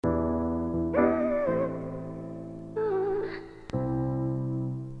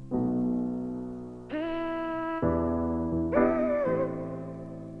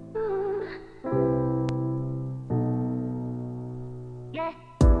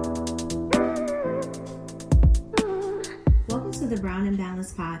Welcome to the Brown and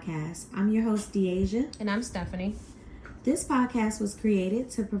Balanced Podcast. I'm your host, Deasia. And I'm Stephanie. This podcast was created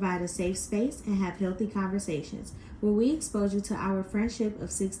to provide a safe space and have healthy conversations where we expose you to our friendship of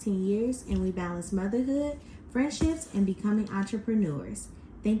 16 years and we balance motherhood, friendships, and becoming entrepreneurs.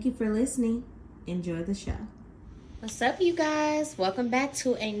 Thank you for listening. Enjoy the show. What's up, you guys? Welcome back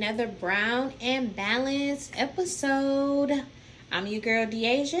to another Brown and Balanced episode. I'm your girl,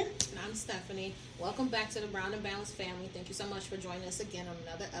 Deasia. And I'm Stephanie. Welcome back to the Brown and Balanced family. Thank you so much for joining us again on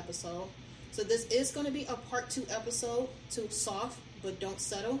another episode. So this is going to be a part 2 episode to Soft But Don't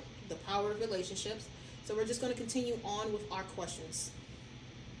Settle, the power of relationships. So we're just going to continue on with our questions.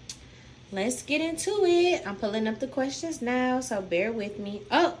 Let's get into it. I'm pulling up the questions now, so bear with me.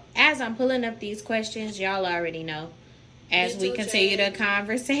 Oh, as I'm pulling up these questions, y'all already know. As we continue the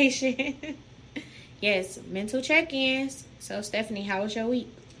conversation. Yes, mental check-ins. So, Stephanie, how was your week?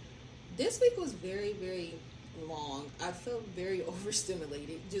 This week was very, very long. I felt very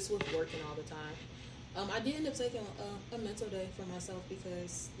overstimulated just with working all the time. I did end up taking a mental day for myself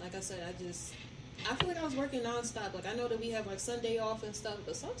because, like I said, I feel like I was working nonstop. Like, I know that we have like Sunday off and stuff,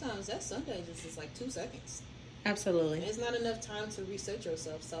 but sometimes that Sunday just is like 2 seconds. Absolutely. And it's not enough time to reset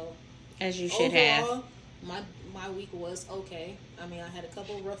yourself. So, as you should have. My week was okay. I mean, I had a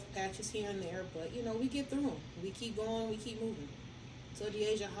couple of rough patches here and there, but you know, we get through them. We keep going. We keep moving. So,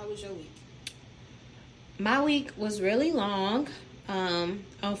 Deasia, how was your week? My week was really long.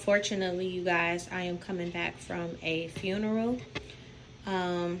 Unfortunately, you guys, I am coming back from a funeral.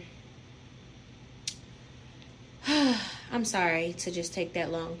 I'm sorry to just take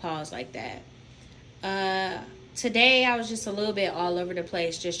that long pause like that. Today, I was just a little bit all over the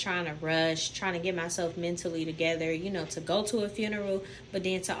place, just trying to rush, trying to get myself mentally together, to go to a funeral, but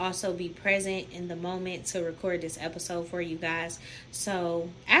then to also be present in the moment to record this episode for you guys. So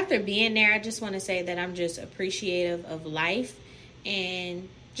after being there, I just want to say that I'm just appreciative of life and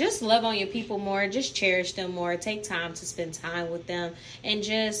just love on your people more, just cherish them more, take time to spend time with them, and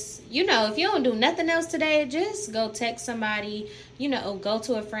just, if you don't do nothing else today, just go text somebody, go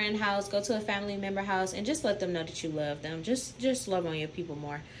to a friend house, go to a family member house, and just let them know that you love them. Just love on your people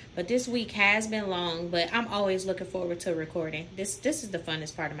more. But this week has been long, but I'm always looking forward to recording. This is the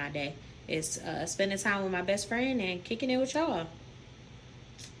funnest part of my day, is spending time with my best friend and kicking it with y'all.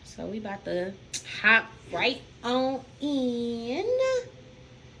 So we about to hop right on in.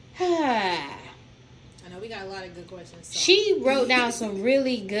 I know we got a lot of good questions. So. She wrote down some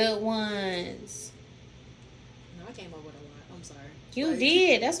really good ones. No, I came up with a lot. I'm sorry. You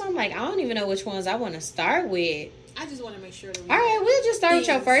did. That's why I'm like, I don't even know which ones I want to start with. I just want to make sure that all right, we'll just start with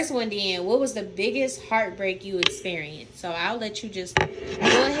your first one then. What was the biggest heartbreak you experienced? So I'll let you just go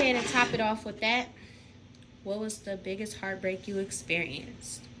ahead and top it off with that. What was the biggest heartbreak you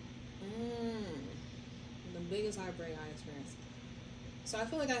experienced? The biggest heartbreak I experienced. So I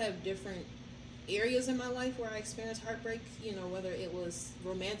feel like I have different areas in my life where I experienced heartbreak, whether it was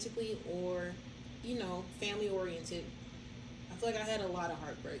romantically or, family oriented. I feel like I had a lot of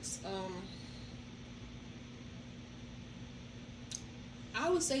heartbreaks. I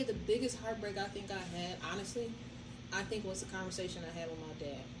would say the biggest heartbreak I think I had, honestly, was the conversation I had with my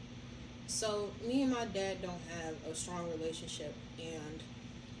dad. So me and my dad don't have a strong relationship, and,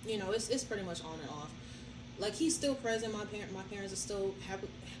 it's pretty much on and off. Like, he's still present. My parents are still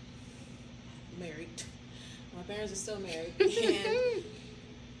married. My parents are still married. And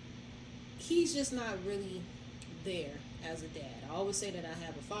he's just not really there as a dad. I always say that I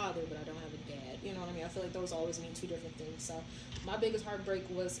have a father, but I don't have a dad. You know what I mean? I feel like those always mean two different things. So my biggest heartbreak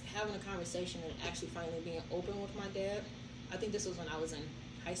was having a conversation and actually finally being open with my dad. I think this was when I was in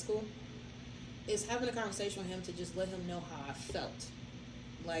high school. Is having a conversation with him to just let him know how I felt.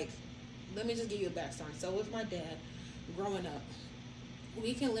 Like, let me just give you a backstory. So with my dad, growing up,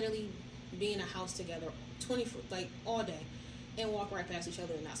 we can literally be in a house together all day and walk right past each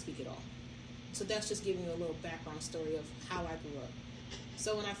other and not speak at all. So that's just giving you a little background story of how I grew up.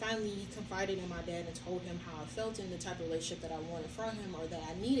 So when I finally confided in my dad and told him how I felt and the type of relationship that I wanted from him or that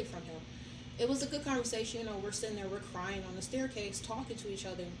I needed from him, it was a good conversation. We're sitting there, we're crying on the staircase, talking to each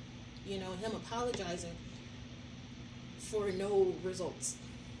other, him apologizing for no results.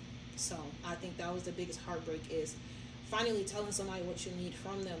 So I think that was the biggest heartbreak, is finally telling somebody what you need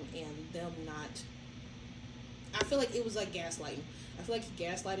from them and them not. I feel like it was like gaslighting. I feel like he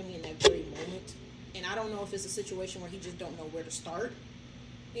gaslighted me in that very moment. And I don't know if it's a situation where he just don't know where to start,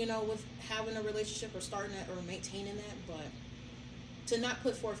 with having a relationship or starting that or maintaining that. But to not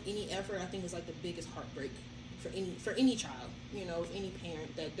put forth any effort, I think is like the biggest heartbreak for any child, any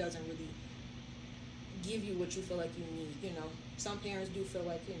parent that doesn't really give you what you feel like you need, some parents do feel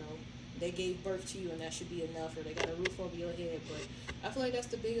like, you know, they gave birth to you and that should be enough, or they got a roof over your head. But I feel like that's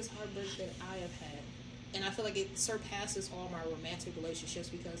the biggest heartbreak that I have had. And I feel like it surpasses all my romantic relationships,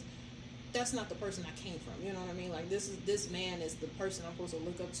 because that's not the person I came from. You know what I mean? Like, this man is the person I'm supposed to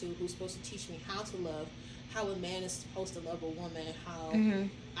look up to, who's supposed to teach me how to love, how a man is supposed to love a woman, how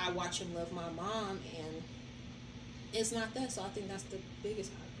I watch him love my mom, and it's not that. So I think that's the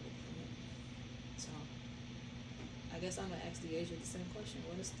biggest heartbreak for me. So I guess I'm gonna ask Deasia the same question.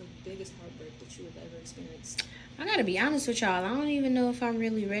 What is the biggest heartbreak that you have ever experienced? I gotta be honest with y'all. I don't even know if I'm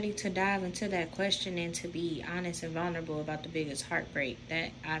really ready to dive into that question and to be honest and vulnerable about the biggest heartbreak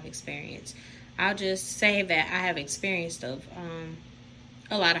that I've experienced. I'll just say that I have experienced a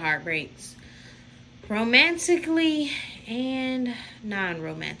lot of heartbreaks, romantically and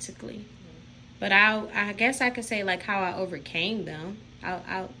non-romantically. But I guess I could say like how I overcame them.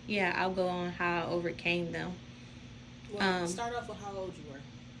 I'll go on how I overcame them. Well, start off with how old you were.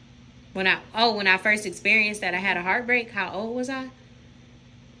 When I first experienced that I had a heartbreak, how old was I?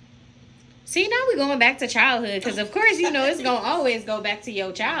 See, now we're going back to childhood, because of course, you know, it's going to always go back to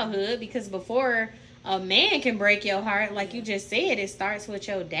your childhood, because before a man can break your heart, like you just said, it starts with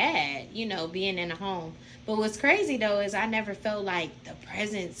your dad, you know, being in a home. But what's crazy, though, is I never felt like the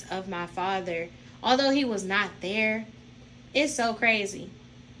presence of my father, although he was not there. It's so crazy.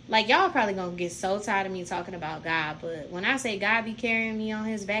 Like, y'all probably gonna get so tired of me talking about God, but when I say God be carrying me on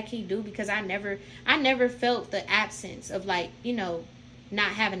his back, he do, because I never felt the absence of, like, you know, not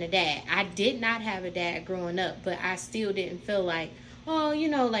having a dad. I did not have a dad growing up, but I still didn't feel like, oh, you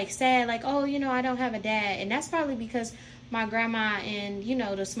know, like sad, like, oh, you know, I don't have a dad. And that's probably because my grandma and, you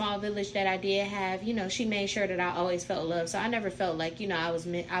know, the small village that I did have, you know, she made sure that I always felt love. So I never felt like, you know, I was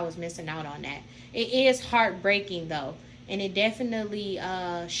missing out on that. It is heartbreaking, though. And it definitely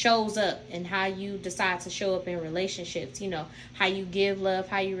shows up in how you decide to show up in relationships. You know, how you give love,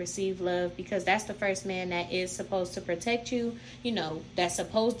 how you receive love. Because that's the first man that is supposed to protect you. You know, that's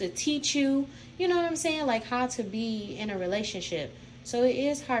supposed to teach you. You know what I'm saying? Like, how to be in a relationship. So it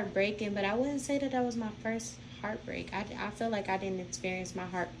is heartbreaking. But I wouldn't say that was my first heartbreak. I feel like I didn't experience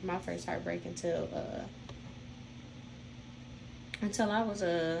my first heartbreak until I was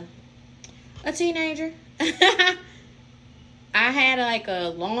a teenager. I had like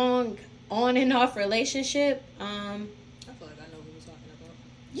a long on and off relationship. I feel like I know who you're talking about.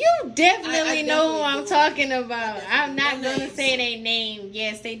 You definitely I know who definitely I'm do. talking about. I'm not No going to names. say their name.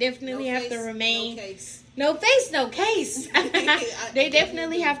 Yes, they definitely No have face, to remain. No case. No face, no case. They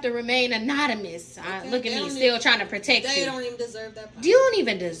definitely do. have to remain anonymous. Okay, Look they at me, don't still even- trying to protect They you. don't even deserve that. You don't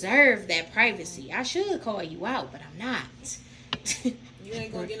even deserve that privacy. I should call you out, but I'm not. You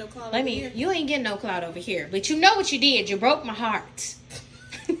ain't gonna get no call. You ain't getting no clout over here. But you know what you did. You broke my heart.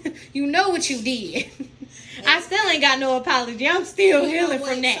 You know what you did. I still ain't got no apology. I'm still healing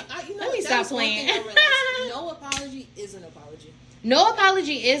from that. Let me stop playing. No apology is an apology. No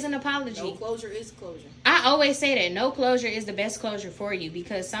apology is an apology. No closure is closure. I always say that no closure is the best closure for you,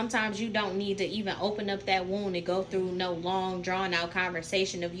 because sometimes you don't need to even open up that wound and go through no long drawn out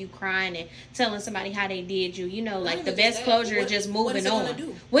conversation of you crying and telling somebody how they did you. You know, like the best closure is just moving on.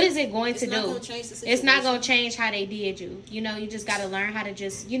 What is it going to do? It's not going to change how they did you. You know, you just got to learn how to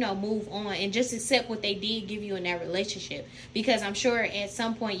just, you know, move on and just accept what they did give you in that relationship. Because I'm sure at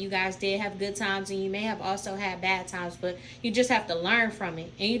some point you guys did have good times and you may have also had bad times, but you just have to learn from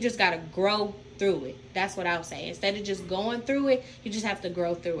it and you just got to grow through it. That's what I'll say. Instead of just going through it, you just have to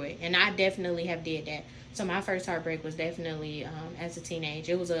grow through it. And I definitely have did that. So my first heartbreak was definitely as a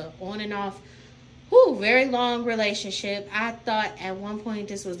teenager. It was a on and off, very long relationship. I thought at one point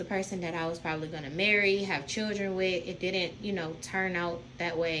this was the person that I was probably going to marry, have children with. It didn't, you know, turn out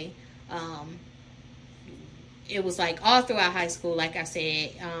that way. It was like all throughout high school, like I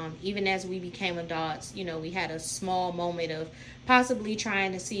said, even as we became adults, you know, we had a small moment of possibly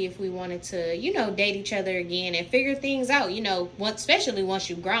trying to see if we wanted to, you know, date each other again and figure things out, you know, especially once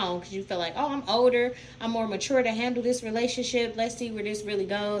you've grown, because you feel like, oh, I'm older, I'm more mature to handle this relationship. Let's see where this really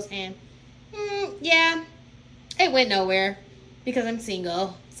goes. And yeah, it went nowhere because I'm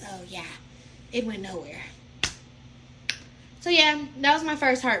single. So yeah, it went nowhere. So yeah, that was my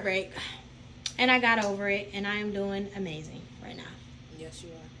first heartbreak. And I got over it, and I am doing amazing right now. Yes, you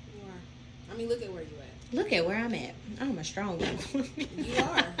are. You are. I mean, look at where you at. Look at where I'm at. I'm a strong woman. You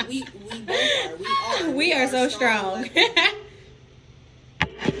are. We both are. We are so strong.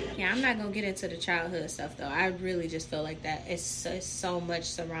 Yeah, I'm not going to get into the childhood stuff, though. I really just feel like that it's so much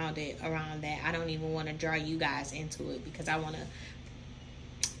surrounded around that. I don't even want to draw you guys into it because I want to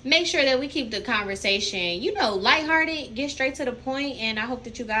make sure that we keep the conversation, lighthearted, get straight to the point, and I hope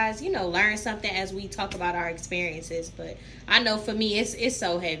that you guys, learn something as we talk about our experiences. But I know for me, it's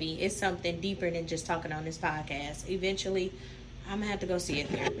so heavy. It's something deeper than just talking on this podcast. Eventually, I'm gonna have to go see a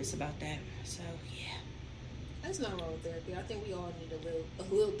therapist about that. So yeah, there's nothing wrong with therapy. I think we all need a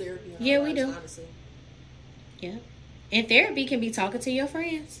little therapy. Yeah, we do. Honestly. Yeah, and therapy can be talking to your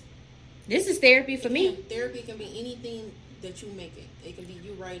friends. This is therapy for me. Therapy can be anything that you make it. It can be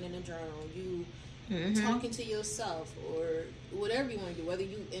you writing in a journal, you Mm-hmm. talking to yourself, or whatever you want to do. Whether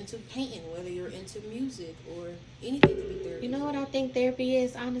you into painting, whether you're into music, or anything to be therapy. You know what I think therapy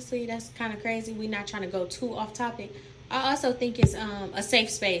is? Honestly, that's kind of crazy. We're not trying to go too off topic. I also think it's a safe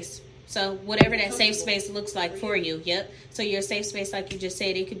space. So whatever that safe space looks like for you. Yep. So your safe space, like you just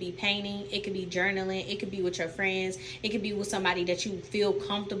said, it could be painting, it could be journaling, it could be with your friends, it could be with somebody that you feel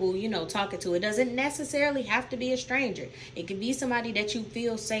comfortable, talking to. It doesn't necessarily have to be a stranger. It could be somebody that you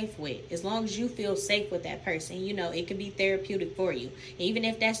feel safe with. As long as you feel safe with that person, it could be therapeutic for you. Even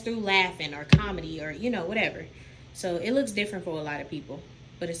if that's through laughing or comedy or, whatever. So it looks different for a lot of people,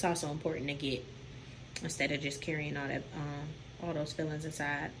 but it's also important to get instead of just carrying all those feelings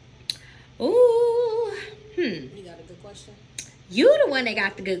inside. Ooh, You got a good question? You the one that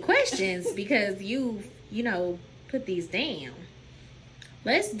got the good questions because you put these down.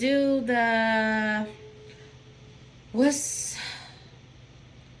 Let's do what's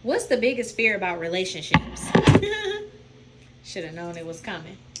the biggest fear about relationships? Should have known it was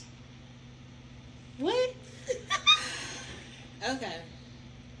coming. What? Okay.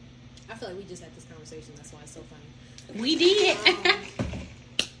 I feel like we just had this conversation. That's why it's so funny. We did.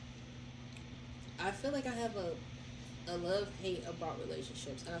 I feel like I have a love-hate about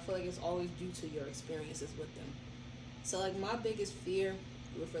relationships, and I feel like it's always due to your experiences with them. So, like, my biggest fear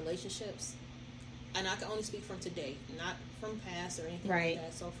with relationships, and I can only speak from today, not from past or anything like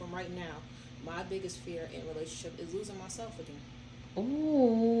that. So, from right now, my biggest fear in relationship is losing myself again.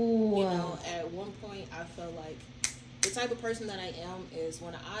 Ooh. At one point, I felt like the type of person that I am is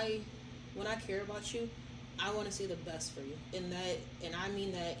when I care about you, I want to see the best for you, and I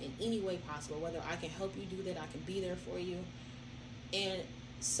mean that in any way possible. Whether I can help you do that, I can be there for you. And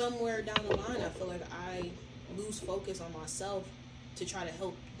somewhere down the line, I feel like I lose focus on myself to try to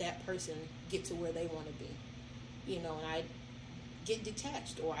help that person get to where they want to be. And I get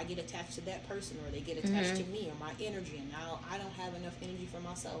detached, or I get attached to that person, or they get attached to me or my energy, and now I don't have enough energy for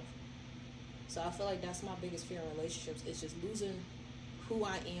myself. So I feel like that's my biggest fear in relationships. It's just losing who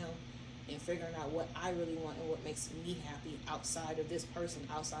I am and figuring out what I really want and what makes me happy outside of this person,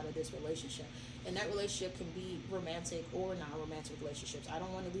 outside of this relationship. And that relationship can be romantic or non-romantic relationships. I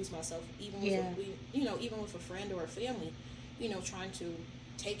don't want to lose myself, even with a friend or a family, trying to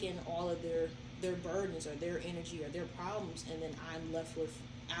take in all of their burdens or their energy or their problems, and then I'm left with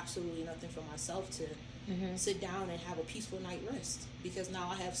absolutely nothing for myself to sit down and have a peaceful night rest, because now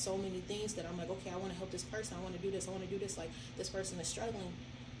I have so many things that I'm like, okay, I want to help this person, I want to do this, like this person is struggling.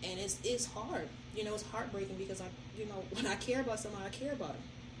 And it's hard, it's heartbreaking, because when I care about someone, I care about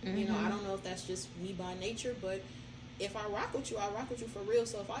them. I don't know if that's just me by nature, but if I rock with you, I rock with you for real.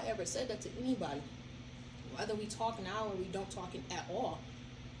 So if I ever said that to anybody, whether we talk now or we don't talk at all,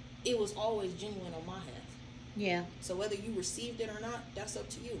 it was always genuine on my half. Yeah. So whether you received it or not, that's up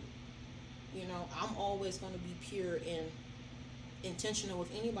to you. I'm always going to be pure and intentional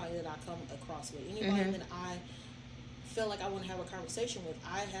with anybody that I come across with. Anybody that I feel like I want to have a conversation with,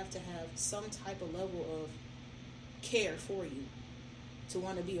 I have to have some type of level of care for you, to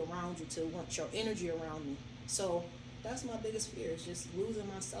want to be around you, to want your energy around me. So that's my biggest fear, is just losing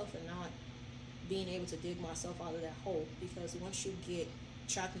myself and not being able to dig myself out of that hole. Because once you get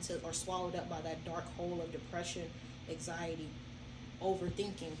trapped into or swallowed up by that dark hole of depression, anxiety,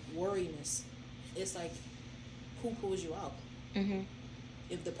 overthinking, worriness, it's like, who pulls you out?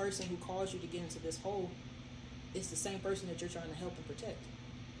 If the person who caused you to get into this hole, it's the same person that you're trying to help and protect.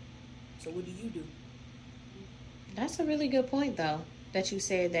 So what do you do? That's a really good point, though, that you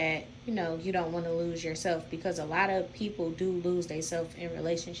said that, you don't want to lose yourself, because a lot of people do lose themselves in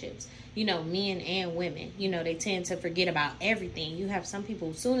relationships. Men and women, they tend to forget about everything. You have some people,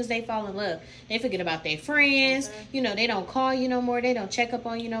 as soon as they fall in love, they forget about their friends. They don't call you no more. They don't check up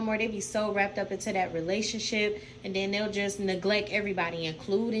on you no more. They be so wrapped up into that relationship, and then they'll just neglect everybody,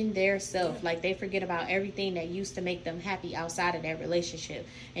 including their self. Like, they forget about everything that used to make them happy outside of that relationship.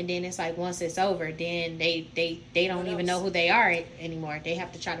 And then it's like, once it's over, then they don't even know who they are anymore. They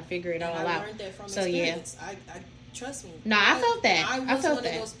have to try to figure it all out. I learned that from experience. I trust me. No, I felt that. I was felt one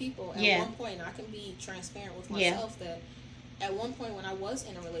that. of those people at one point, and I can be transparent with myself, that at one point when I was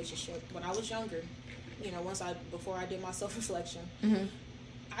in a relationship, when I was younger, before I did my self-reflection,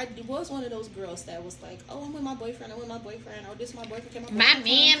 I was one of those girls that was like, oh, I'm with my boyfriend, oh, this my boyfriend, can my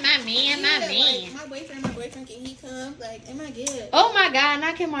man. Like, my boyfriend, can he come? Like, am I good? Oh my God,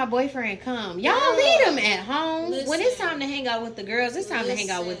 now can my boyfriend come? Y'all leave him at home. Listen, when it's time to hang out with the girls, it's time to hang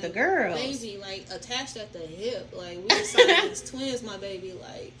out with the girls. Baby, like, attached at the hip. Like, we decided it's twins, my baby.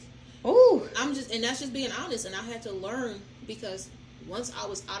 Like, ooh. and that's just being honest. And I had to learn, because once I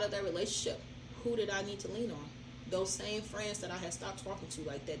was out of that relationship, who did I need to lean on? Those same friends that I had stopped talking to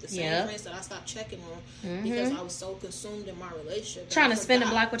like that. The same friends that I stopped checking on because I was so consumed in my relationship. Trying to spin the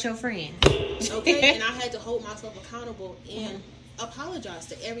block with your friend. Okay, and I had to hold myself accountable and apologize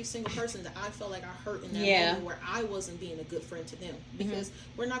to every single person that I felt like I hurt in that moment where I wasn't being a good friend to them. Because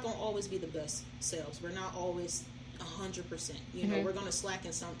we're not going to always be the best selves. We're not always 100%. You know, we're going to slack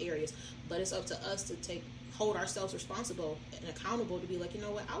in some areas. But it's up to us to hold ourselves responsible and accountable to be like, you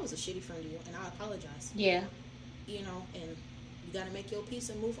know what, I was a shitty friend to you and I apologize. Yeah. You know, and you got to make your peace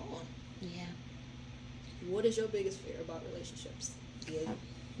and move on. Yeah. What is your biggest fear about relationships? Yeah.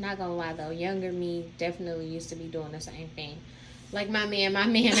 Not gonna lie though, younger me definitely used to be doing the same thing. Like my man,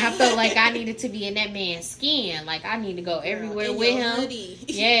 I felt like I needed to be in that man's skin. Like I need to go everywhere with him.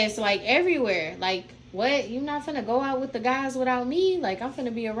 Yes, like everywhere. Like what? You not finna go out with the guys without me? Like I'm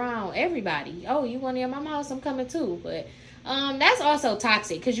finna be around everybody. Oh, you want to at my house? I'm coming too. But that's also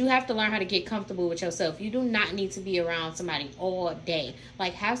toxic because you have to learn how to get comfortable with yourself. You do not need to be around somebody all day.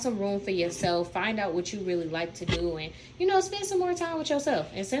 Like have some room for yourself. Find out what you really like to do, and spend some more time with yourself.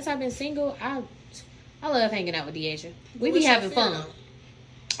 And since I've been single, I love hanging out with Deasia. We be having fun.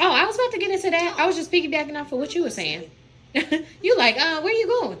 Oh, I was about to get into that. I was just piggybacking off of what you were saying. You like, where you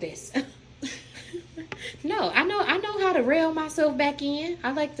going with this? No, I know how to reel myself back in.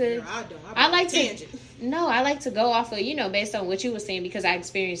 I like to. No, I like to. No, I like to go off of based on what you were saying because I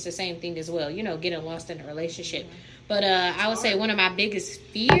experienced the same thing as well. Getting lost in a relationship. Mm-hmm. But I would say one of my biggest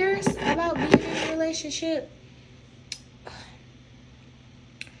fears about being in a relationship,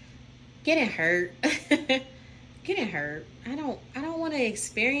 getting hurt. Getting hurt. I don't want to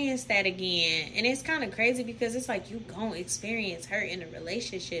experience that again. And it's kind of crazy because it's like you gonna experience hurt in a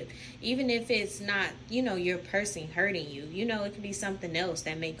relationship, even if it's not your person hurting you. It could be something else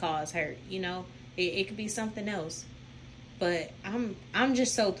that may cause hurt. It could be something else. But I'm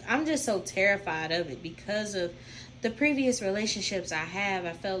just so terrified of it because of the previous relationships I have.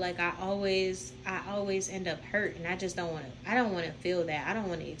 I felt like I always end up hurt, and I don't want to feel that. I don't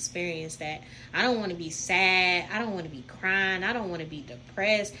want to experience that. I don't want to be sad. I don't want to be crying. I don't want to be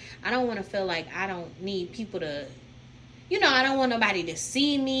depressed. I don't want to feel like I don't need people to, I don't want nobody to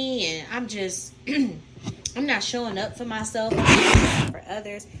see me, and I'm just, I'm not showing up for myself, for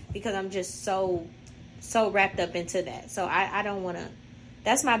others, because I'm just so wrapped up into that. So I don't want to.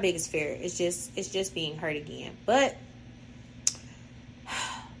 That's my biggest fear. It's just being hurt again. But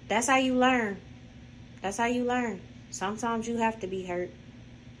that's how you learn. That's how you learn. Sometimes you have to be hurt.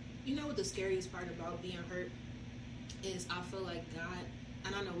 You know what the scariest part about being hurt is? I feel like God,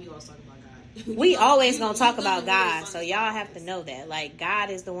 and I know we always talk about God. We always gonna talk about God, so y'all have to know that. Like, God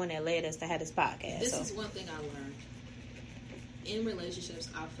is the one that led us to have this podcast. This is one thing I learned. In relationships,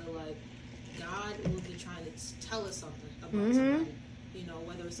 I feel like God will be trying to tell us something about somebody.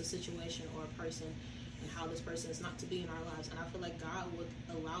 Whether it's a situation or a person, and how this person is not to be in our lives. And I feel like God would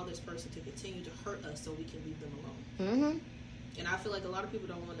allow this person to continue to hurt us so we can leave them alone. And I feel like a lot of people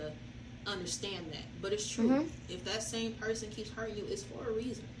don't want to understand that. But it's true. If that same person keeps hurting you, it's for a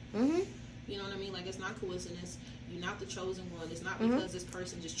reason. You know what I mean? Like, it's not coincidence. You're not the chosen one. It's not because this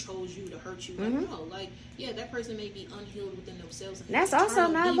person just chose you to hurt you. Like, no. Like, yeah, that person may be unhealed within themselves. And that's also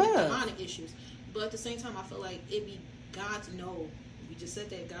not love. Demonic issues. But at the same time, I feel like it be God's no. We just said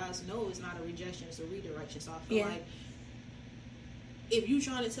that God's no is not a rejection, it's a redirection. So I feel like if you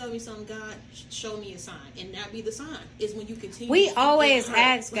trying to tell me something, God, show me a sign. And that be the sign, is when you continue. We always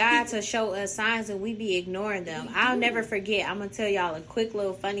ask God to show us signs and we be ignoring them. I'll never forget. I'm going to tell y'all a quick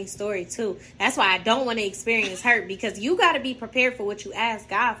little funny story too. That's why I don't want to experience hurt, because you got to be prepared for what you ask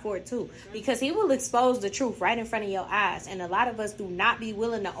God for too. Because he will expose the truth right in front of your eyes. And a lot of us do not be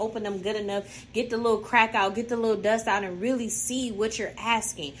willing to open them good enough, get the little crack out, get the little dust out, and really see what you're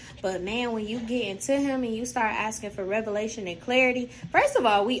asking. But man, when you get into him and you start asking for revelation and clarity, first of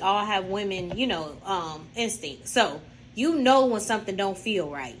all, we all have women, instinct. So when something don't feel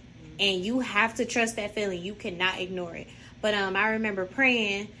right, and you have to trust that feeling. You cannot ignore it. But I remember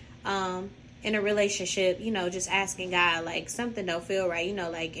praying in a relationship, just asking God, like, something don't feel right.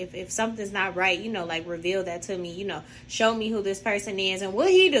 Like if something's not right, like, reveal that to me. Show me who this person is, and what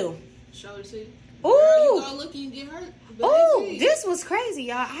he do. Show it to you. Ooh, you go look and you get hurt. Oh, this was crazy,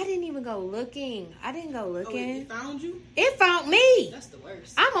 y'all. I didn't even go looking. Oh, it found you? It found me. That's the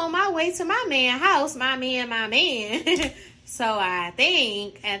worst. I'm on my way to my man's house. My man. So I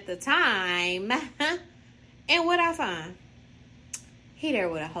think at the time, and what I find, he there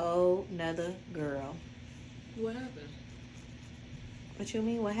with a whole nother girl. What happened? What you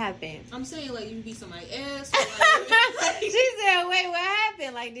mean? What happened? I'm saying, like, you beat somebody's ass. She said, wait, what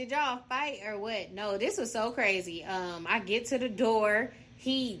happened? Like, did y'all fight or what? No, this was so crazy. I get to the door.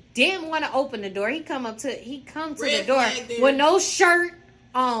 He didn't want to open the door. He come to the door with no shirt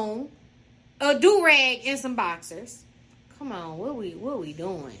on, a do-rag, and some boxers. Come on, what we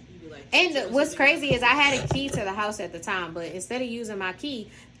doing? Like, and what's crazy is I had a key to the house at the time, but instead of using my key,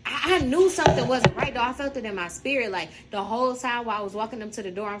 I knew something wasn't right, though. I felt it in my spirit. Like, the whole time while I was walking up to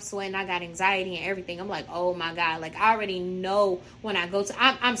the door, I'm sweating. I got anxiety and everything. I'm like, oh, my God. Like, I already know when I go to...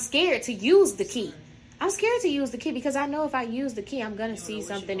 I'm scared to use the key. I'm scared to use the key because I know if I use the key, I'm going to see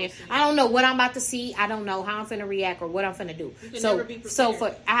something. I don't know what I'm about to see. I don't know how I'm finna react or what I'm finna do.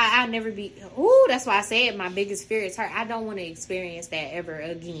 I never be... Ooh, that's why I said my biggest fear is her. I don't want to experience that ever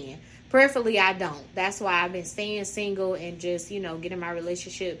again. Preferably, I don't. That's why I've been staying single and just, getting my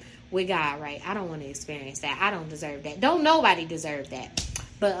relationship with God right. I don't want to experience that. I don't deserve that. Don't nobody deserve that.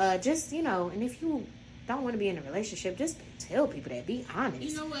 But just, and if you don't want to be in a relationship, just tell people that. Be honest.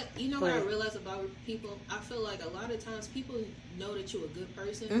 You know what? What I realize about people? I feel like a lot of times people know that you're a good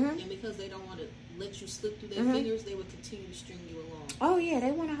person, and because they don't want to let you slip through their fingers, they would continue to string you along. Oh, yeah.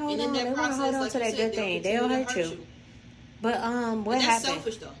 They want to hold on. They want to hold on to that good thing. They'll hurt you. But what happened? That's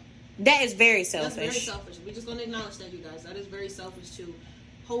selfish, though. That is very selfish. That's very selfish. We're just going to acknowledge that, you guys. That is very selfish to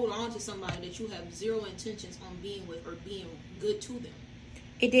hold on to somebody that you have zero intentions on being with or being good to them.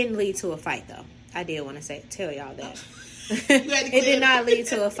 It didn't lead to a fight, though. I did want to tell y'all that. It did not lead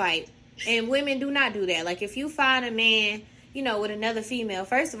to a fight. And women do not do that. Like, if you find a man, with another female,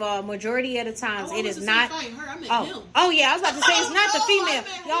 first of all, majority of the times, it is not... Oh, yeah, I was about to say it's not the female.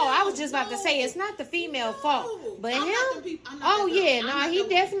 I was just about to say it's not the female fault. But him... he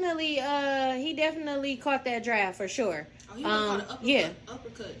definitely caught that draft for sure. Oh, he caught an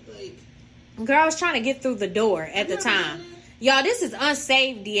uppercut. Like... Girl, I was trying to get through the door at the time. Y'all, this is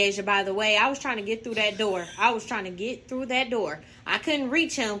unsaved, Deasia, by the way. I was trying to get through that door. I couldn't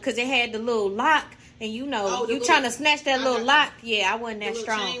reach him because it had the little lock. And you trying to snatch that little lock. Yeah, I wasn't that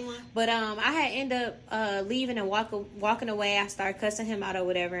strong. But I had ended up leaving and walking away. I started cussing him out or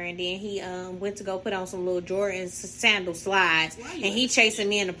whatever. And then he went to go put on some little Jordan sandal slides. And he chasing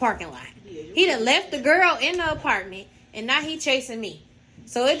me in the parking lot. He done left the girl in the apartment. And now he chasing me.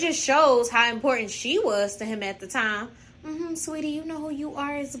 So it just shows how important she was to him at the time. Sweetie, you know who you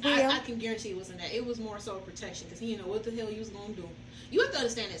are as well. I can guarantee it wasn't that. It was more so protection because he didn't know what the hell he was going to do. You have to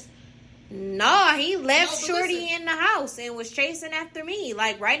understand this. No, he left Shorty in the house and was chasing after me,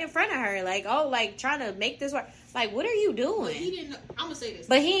 like right in front of her, like trying to make this work. Like, what are you doing? But he didn't know. I'm gonna say this,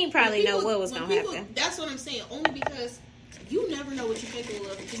 but he ain't probably know what was gonna happen. That's what I'm saying. Only because you never know what you're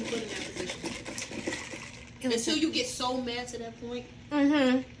capable of until you put in that position. Until you get so mad to that point.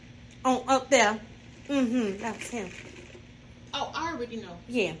 Up there. That was him. Oh, I already know.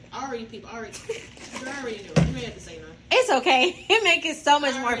 Yeah. I already know. You may have to say nothing. It's okay. It makes it so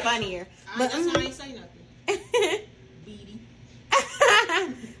much more funnier. That's why I ain't say nothing. Beady.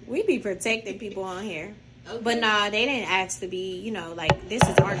 We be protecting people on here. Okay. But nah, they didn't ask to be, like, this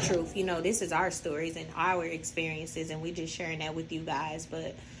is our truth. This is our stories and our experiences, and we just sharing that with you guys.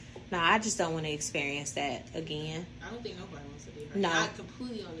 But nah, I just don't want to experience that again. I don't think nobody wants to be hurt. No. I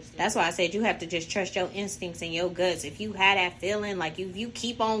completely understand. That's why I said you have to just trust your instincts and your guts. If you had that feeling, like if you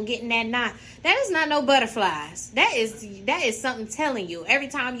keep on getting that knot, that is not no butterflies. That is something telling you. Every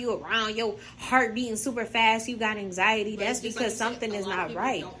time you around, your heart beating super fast, you got anxiety. But that's because something is not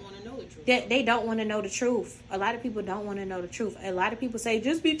right. They don't want to know the truth. A lot of people don't want to know the truth. A lot of people say,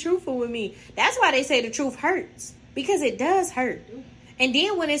 just be truthful with me. That's why they say the truth hurts. Because it does hurt. And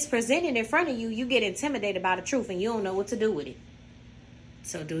then when it's presented in front of you, you get intimidated by the truth and you don't know what to do with it.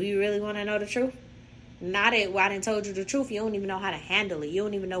 So do you really want to know the truth? Now that I done told you the truth, you don't even know how to handle it. You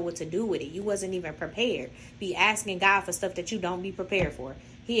don't even know what to do with it. You wasn't even prepared. Be asking God for stuff that you don't be prepared for.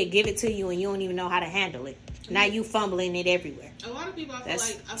 He'll give it to you and you don't even know how to handle it. Now you fumbling it everywhere. A lot of people, I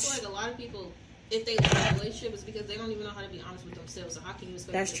feel like a lot of people, if they leave a relationship, it's because they don't even know how to be honest with themselves. So how can you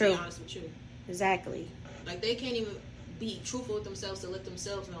expect them to be honest with you? Exactly. Like, they can't even be truthful with themselves to let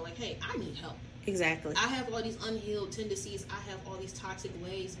themselves know, like, hey, I need help. Exactly. I have all these unhealed tendencies. I have all these toxic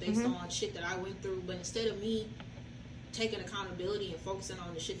ways based on shit that I went through. But instead of me taking accountability and focusing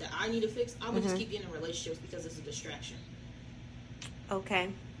on the shit that I need to fix, I would just keep getting in relationships because it's a distraction.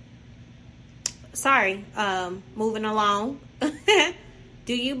 Okay. sorry. Moving along.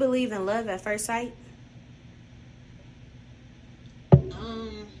 Do you believe in love at first sight?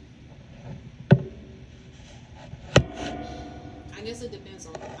 I guess it depends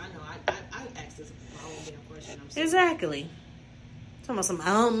on. I know. I asked this my own damn question. I'm sorry. Exactly. Talking about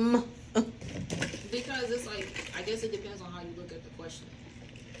some Because it's like, I guess it depends on how you look at the question.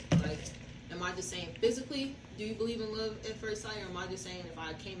 Like, am I just saying physically, do you believe in love at first sight, or am I just saying if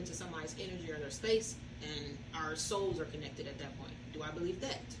I came into somebody's energy or their space and our souls are connected at that point, do I believe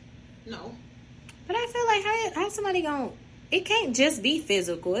that? No. But I feel like how somebody gonna? It can't just be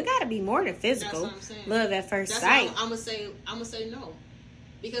physical. It got to be more than physical. That's what I'm saying. Love at first That's sight. I'm gonna say no,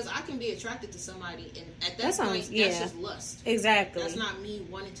 because I can be attracted to somebody, and at that point, that's just lust. Exactly. That's not me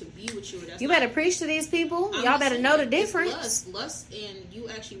wanting to be with you. That's you not, better preach to these people. Y'all better know the difference. Lust and you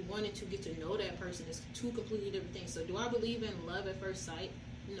actually wanting to get to know that person is two completely different things. So, do I believe in love at first sight?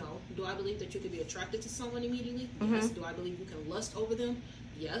 No. Do I believe that you could be attracted to someone immediately? Mm-hmm. Yes. Do I believe you can lust over them?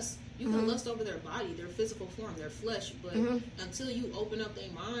 Yes. You can lust over their body, their physical form, their flesh, but until you open up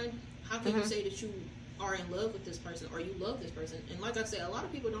their mind, how can you say that you are in love with this person or you love this person? And like I said, a lot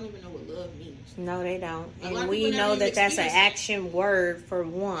of people don't even know what love means. No, they don't. And we know that that's an action word for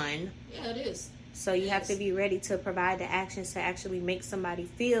one. Yeah, it is. So you have to be ready to provide the actions to actually make somebody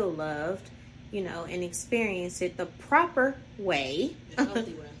feel loved, you know, and experience it the proper way. The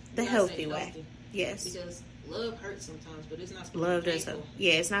healthy way. The healthy way. Yes. Because love hurts sometimes, but it's not supposed love to be painful.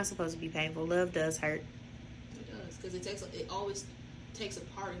 It's not supposed to be painful. Love does hurt. It does, because it always takes a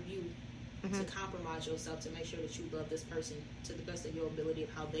part of you to compromise yourself to make sure that you love this person to the best of your ability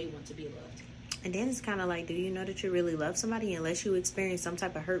of how they want to be loved. And then it's kind of like, do you know that you really love somebody unless you experience some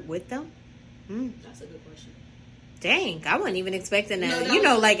type of hurt with them? That's a good question. Dang, I wasn't even expecting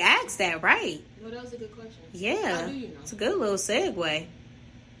that. Ask that, right? No, that was a good question. Yeah. How do you know? It's a good little segue.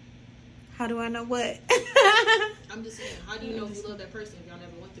 How do I know what? I'm just saying, how do you know if you love that person if y'all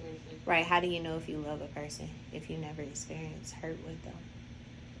never went through anything? Right, how do you know if you love a person if you never experienced hurt with them?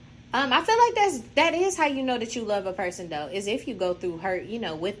 I feel like that is how you know that you love a person, though, is if you go through hurt, you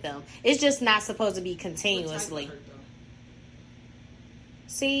know, with them. It's just not supposed to be continuously. What type of hurt, though?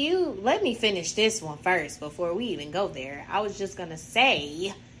 See, let me finish this one first before we even go there. I was just going to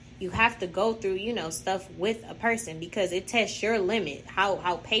say, you have to go through, you know, stuff with a person because it tests your limit.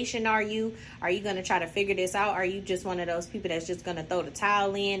 How patient are you? Are you going to try to figure this out? Are you just one of those people that's just going to throw the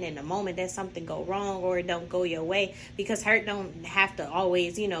towel in the moment that something go wrong or it don't go your way? Because hurt don't have to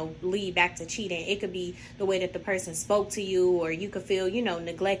always, you know, lead back to cheating. It could be the way that the person spoke to you, or you could feel, you know,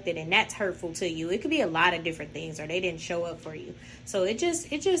 neglected, and that's hurtful to you. It could be a lot of different things, or they didn't show up for you. So it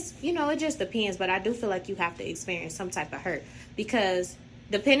just, you know, it just depends. But I do feel like you have to experience some type of hurt because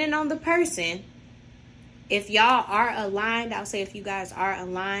depending on the person, if y'all are aligned, I'll say if you guys are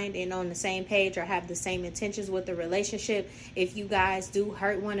aligned and on the same page or have the same intentions with the relationship, if you guys do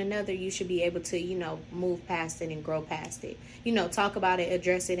hurt one another, you should be able to, you know, move past it and grow past it. You know, talk about it,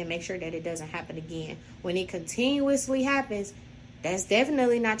 address it, and make sure that it doesn't happen again. When it continuously happens, that's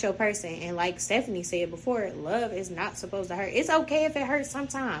definitely not your person. And like Stephanie said before, love is not supposed to hurt. It's okay if it hurts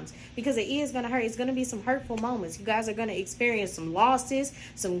sometimes because it is going to hurt. It's going to be some hurtful moments. You guys are going to experience some losses,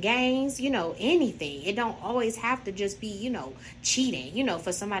 some gains, you know, anything. It don't always have to just be, you know, cheating, you know,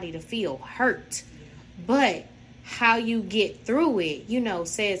 for somebody to feel hurt. But how you get through it, you know,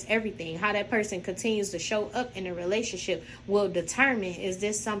 says everything. How that person continues to show up in a relationship will determine, is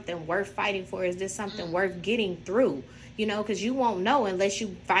this something worth fighting for? Is this something worth getting through? You know, because you won't know unless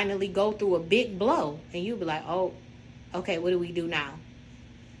you finally go through a big blow. And you'll be like, oh, okay, what do we do now?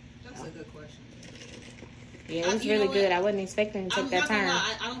 That's a good question. Yeah, it was really good. I wasn't expecting to take that turn.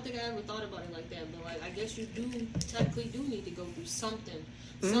 I don't think I ever thought about it like that. But like, I guess you technically do need to go through something.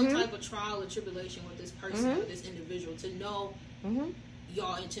 Some type of trial or tribulation with this person, with this individual, to know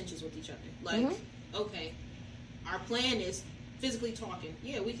y'all intentions with each other. Like, okay, our plan is physically talking.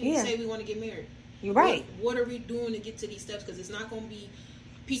 Yeah, we can say we want to get married. You're right. What are we doing to get to these steps? Because it's not going to be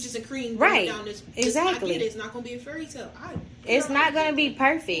peaches and cream right down this. Exactly. It's not going to be a fairy tale. It's not going to be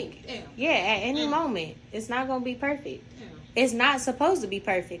perfect. Damn. Yeah, at any moment, it's not going to be perfect. Damn. It's not supposed to be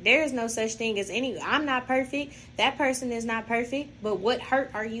perfect. There is no such thing as I'm not perfect. That person is not perfect. But what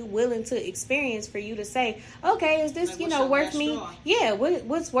hurt are you willing to experience for you to say, okay, is this, like, worth me? Straw? Yeah,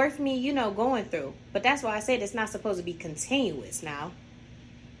 what's worth me, going through? But that's why I said it's not supposed to be continuous now.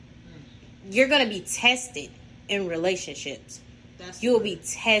 You're going to be tested in relationships. You'll be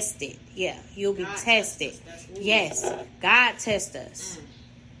tested. Yeah, you'll be tested. Yes, God tests us.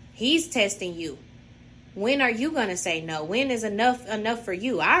 He's testing you. When are you going to say no? When is enough for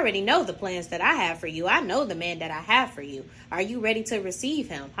you? I already know the plans that I have for you. I know the man that I have for you. Are you ready to receive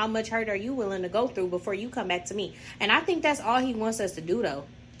him? How much hurt are you willing to go through before you come back to me? And I think that's all he wants us to do, though.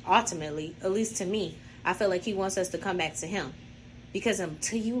 Ultimately, at least to me, I feel like he wants us to come back to him. Because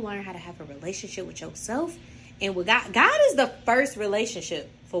until you learn how to have a relationship with yourself and with God, God is the first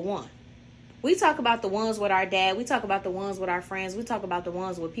relationship, for one. We talk about the ones with our dad. We talk about the ones with our friends. We talk about the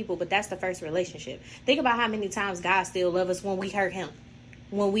ones with people, but that's the first relationship. Think about how many times God still loves us when we hurt him,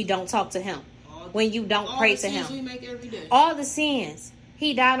 when we don't talk to him, when you don't pray to him. All the sins we make every day. All the sins.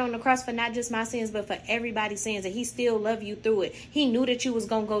 He died on the cross for not just my sins, but for everybody's sins, and he still loved you through it. He knew that you was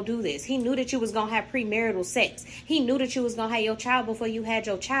going to go do this. He knew that you was going to have premarital sex. He knew that you was going to have your child before you had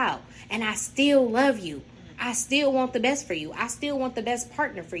your child, and I still love you. I still want the best for you. I still want the best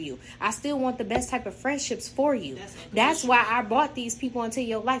partner for you. I still want the best type of friendships for you. That's why I brought these people into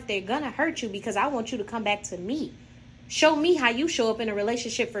your life. They're going to hurt you because I want you to come back to me. Show me how you show up in a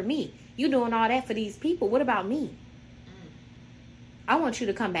relationship for me. You doing all that for these people. What about me? I want you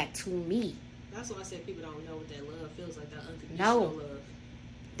to come back to me. That's why I said people don't know what that love feels like, that unconditional love.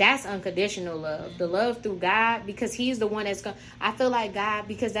 That's unconditional love. The love through God, because he's the one that's going to... I feel like God,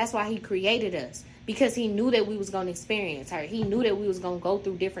 because that's why he created us. Because he knew that we was going to experience her. He knew that we was going to go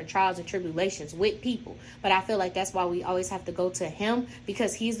through different trials and tribulations with people. But I feel like that's why we always have to go to him,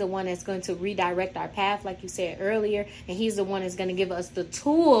 because he's the one that's going to redirect our path, like you said earlier. And he's the one that's going to give us the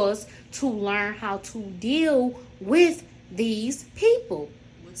tools to learn how to deal with these people.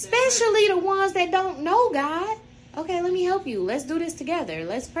 Especially the ones that don't know God. Okay, let me help you. Let's do this together.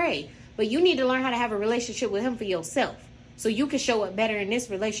 Let's pray. But you need to learn how to have a relationship with him for yourself. So you can show up better in this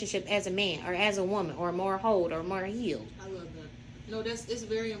relationship as a man or as a woman, or more whole or more healed. I love that. No, it's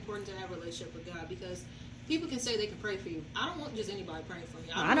very important to have a relationship with God, because people can say they can pray for you. I don't want just anybody praying for me.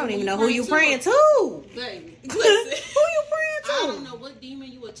 I don't even know who you praying to. Baby, who you praying to? I don't know what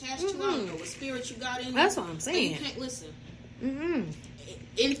demon you attached to. I don't know what spirit you got in. That's what I'm saying. And you can't listen.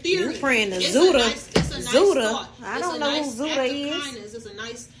 In theory, you praying to it's Zuda. A nice Zuda. thought. I don't know who Zuda is. Kindness. It's a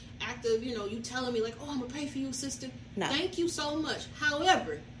nice act of, you telling me like, oh, I'm gonna pray for you, sister. No. Thank you so much.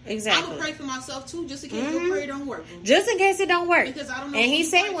 However, exactly, I'm gonna pray for myself too, just in case your prayer don't work. Just in case it don't work. Because I don't know. And he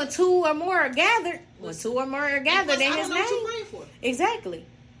said, when two or more are gathered, in his name. Praying for. Exactly.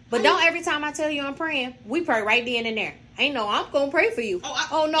 But don't every time I tell you I'm praying, we pray right then and there. Ain't no, I'm gonna pray for you.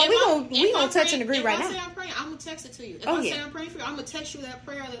 We gonna touch and agree right now. If I say I'm praying, I'm gonna text it to you. If I say I'm praying for you, I'm gonna text you that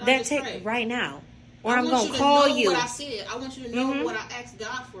prayer that I just prayed right now. Or I'm going to call you. What I said. I want you to know what I asked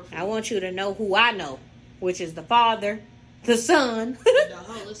God for. I want you to know who I know, which is the Father, the Son, the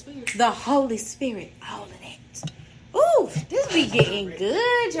Holy Spirit. The Holy Spirit. All of that. Ooh, this be getting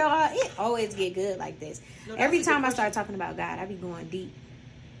good, y'all. It always get good like this. No, every time I start talking about God, I be going deep.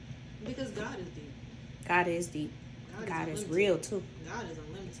 Because God is deep. God is deep. God is real, too. God is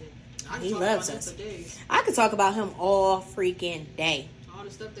unlimited. He loves us. I could talk about him all freaking day. All the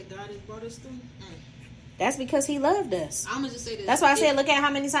stuff that God has brought us through. That's because he loved us. I'm gonna just say this. That's why I said, look at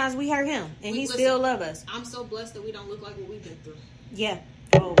how many times we hurt him, and he still loves us. I'm so blessed that we don't look like what we've been through. Yeah.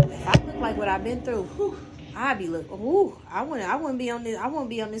 Oh, if I look like what I've been through, I'd be looking. Ooh, I wouldn't be on this. I wouldn't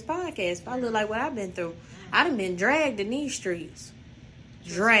be on this podcast if I look like what I've been through. I'd have been dragged in these streets.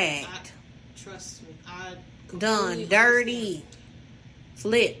 Dragged. Trust me. Done dirty.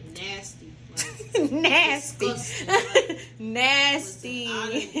 Flipped. Nasty. Nasty. Nasty.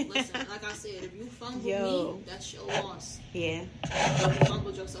 Listen, like I said, if you fumbled me, that's your loss. Yeah. But you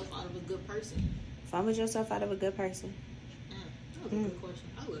fumbled yourself out of a good person. Fumbled yourself out of a good person. That was a good question.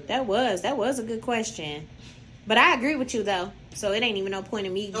 I love That was a good question. But I agree with you, though. So it ain't even no point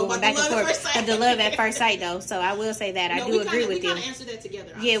in me going back and forth. But the love at first sight, though. So I will say that. I do agree with you. We kind of answered that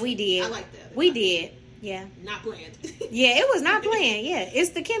together. Yeah, we did. I like that. We did. Yeah. Not planned. Yeah, it was not planned. Yeah, it's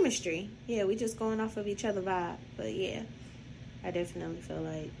the chemistry. Yeah, we just going off of each other vibe. But yeah, I definitely feel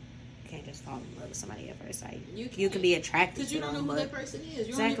like you can't just fall in love with somebody at first sight. You can be attracted to them. Because you don't know who that person is.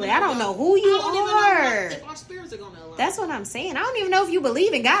 Exactly. I don't know who you are. If our spirits are going to align. That's what I'm saying. I don't even know if you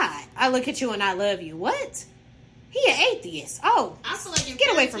believe in God. I look at you and I love you. What? He an atheist. Oh, I feel like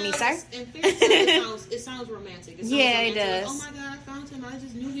get away from me, sir. In fairy tales, it sounds romantic. It sounds it does. Like, oh my God, I found him. I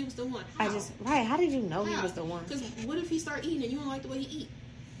just knew he was the one. How? How did you know he was the one? Because what if he start eating and you don't like the way he eat?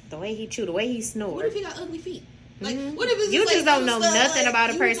 The way he chew, the way he snore. What if he got ugly feet? Like, what if it's you just don't know nothing like,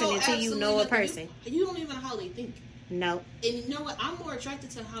 about a person until you know a person. You don't even know how they think. No. And you know what? I'm more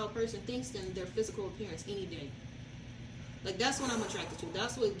attracted to how a person thinks than their physical appearance any day. Like, that's what I'm attracted to.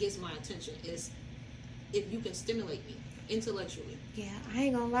 That's what gets my attention is if you can stimulate me. intellectually. Yeah, I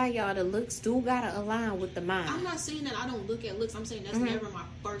ain't gonna lie, y'all. The looks do gotta align with the mind. I'm not saying that I don't look at looks. I'm saying that's never my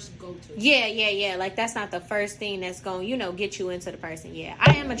first go-to. Yeah. Like, that's not the first thing that's gonna, get you into the person. Yeah,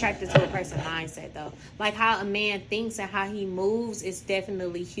 I am attracted to a person mindset, though. Like, how a man thinks and how he moves is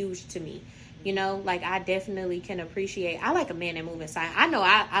definitely huge to me. Like, I definitely can appreciate. I like a man that moves in silence. I know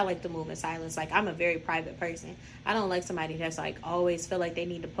I like to move in silence. Like, I'm a very private person. I don't like somebody that's, like, always feel like they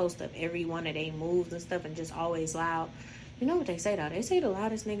need to post up every one of their moves and stuff and just always loud. You know what they say, though? They say the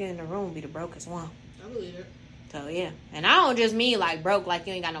loudest nigga in the room be the brokest one. I believe it. So, yeah. And I don't just mean, like, broke, like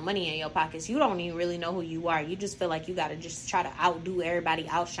you ain't got no money in your pockets. You don't even really know who you are. You just feel like you got to just try to outdo everybody,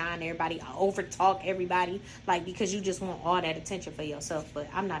 outshine everybody, overtalk everybody, like, because you just want all that attention for yourself. But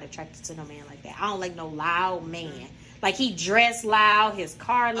I'm not attracted to no man like that. I don't like no loud man. Like, he dressed loud, his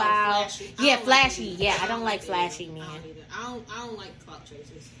car loud. Flashy. Yeah, flashy. Like I don't like flashy men. I don't like clout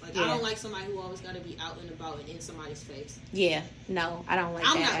chasers. Like, I don't like somebody who always got to be out and about and in somebody's face. Yeah, no, I don't like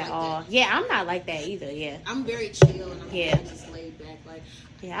that at all. Yeah, I'm not like that either. Yeah, I'm very chill and I'm very just laid back. Like,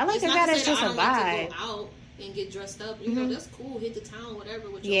 yeah, I like a guy that's just a vibe. Like to go out and get dressed up. You know, that's cool. Hit the town, whatever,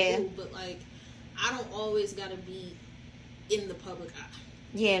 with your boo. But like, I don't always got to be in the public eye.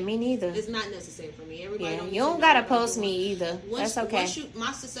 Yeah, me neither. It's not necessary for me. Everybody you don't gotta post me either. That's okay.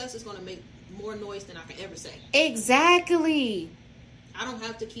 My success is gonna make more noise than I can ever say. Exactly. I don't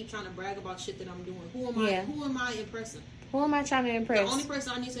have to keep trying to brag about shit that I'm doing. Who am I? Who am I impressing? Who am I trying to impress? The only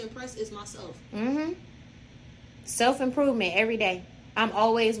person I need to impress is myself. Self-improvement every day. I'm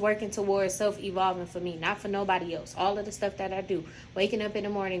always working towards self-evolving for me, not for nobody else. All of the stuff that I do, waking up in the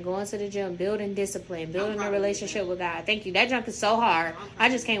morning, going to the gym, building discipline, building a relationship with God. Thank you. That junk is so hard. I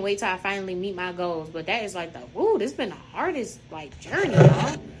just can't wait till I finally meet my goals. But that is like this been the hardest journey,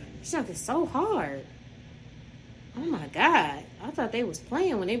 y'all. This junk is so hard. Oh my God. I thought they was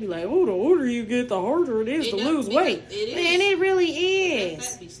playing when they be like, the older you get, the harder it is to lose weight. It is. Man, it really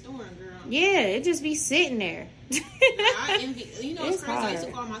is. That be storing, girl. Yeah, it just be sitting there. I envy. It's crazy. Hard. I used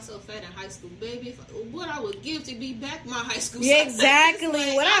to call myself fat in high school, baby. What I would give to be back my high school. Yeah,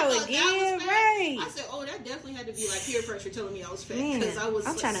 exactly. What I would give, right? I said, that definitely had to be like peer pressure telling me I was fat because I was.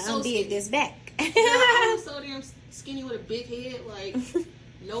 I'm trying to so unbig this back. I was so damn skinny with a big head, like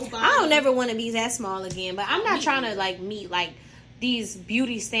nobody. I don't never want to be that small again, but I'm not trying to meet these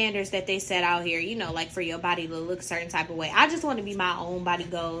beauty standards that they set out here, for your body to look a certain type of way. I just want to be my own body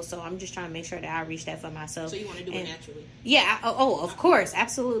goal, so I'm just trying to make sure that I reach that for myself. So you want to do it naturally? Yeah, of course,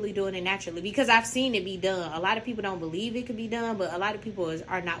 absolutely doing it naturally, because I've seen it be done. A lot of people don't believe it could be done, but a lot of people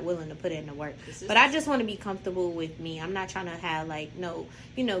are not willing to put in the work. But I just want to be comfortable with me. I'm not trying to have, get no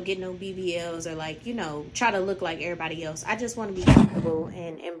BBLs or, try to look like everybody else. I just want to be comfortable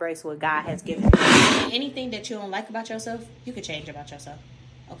and embrace what God has given me. Anything that you don't like about yourself, you can change about yourself.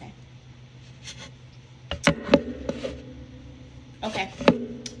 Okay,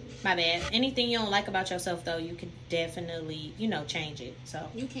 my bad. Anything you don't like about yourself, though, you can definitely change it. So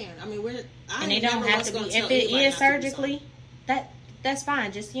you can. I mean, and it don't have to be. If it is surgically, that's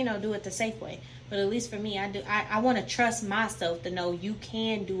fine. Just do it the safe way. But at least for me, I want to trust myself to know you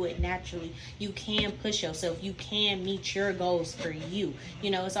can do it naturally. You can push yourself. You can meet your goals for you.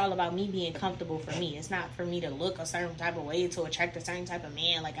 It's all about me being comfortable for me. It's not for me to look a certain type of way to attract a certain type of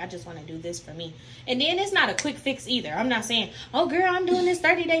man. I just want to do this for me. And then it's not a quick fix either. I'm not saying, oh, girl, I'm doing this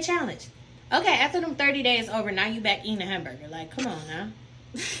 30-day challenge. Okay, after them 30 days over, now you back eating a hamburger. Come on now.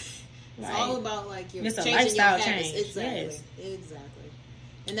 It's all about, your it's a changing lifestyle your habits. change. Exactly. Yes. Exactly.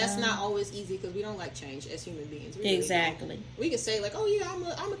 And that's not always easy because we don't like change as human beings. We exactly. Really we can say oh yeah,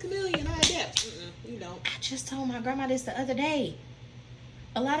 I'm a chameleon. I adapt. You don't. I just told my grandma this the other day.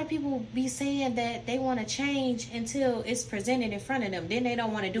 A lot of people be saying that they want to change until it's presented in front of them. Then they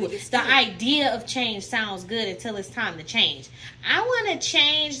don't want to do it. The idea of change sounds good until it's time to change. I want to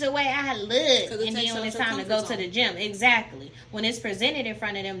change the way I look. And then when it's time to go to the gym. Exactly. When it's presented in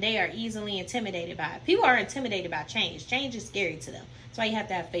front of them, they are easily intimidated by it. People are intimidated by change. Change is scary to them. That's why you have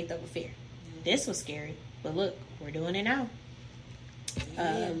to have faith over fear. This was scary. But look, we're doing it now.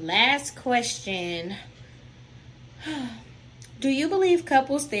 Last question. Do you believe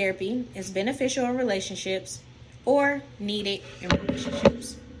couples therapy is beneficial in relationships or needed in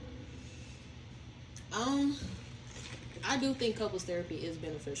relationships? I do think couples therapy is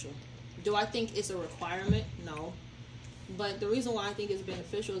beneficial. Do I think it's a requirement? No. But the reason why I think it's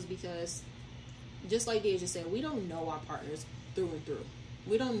beneficial is because, just like Deja said, we don't know our partners through and through.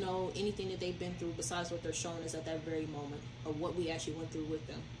 We don't know anything that they've been through besides what they're showing us at that very moment or what we actually went through with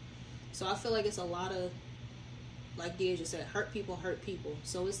them. So I feel like it's a lot of, like Deja said, hurt people.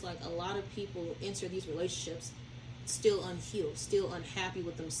 So it's a lot of people enter these relationships still unhealed, still unhappy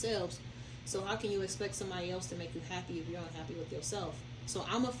with themselves. So how can you expect somebody else to make you happy if you're unhappy with yourself? So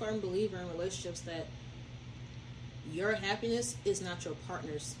I'm a firm believer in relationships that your happiness is not your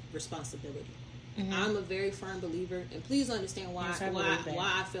partner's responsibility. Mm-hmm. I'm a very firm believer, and please understand why I feel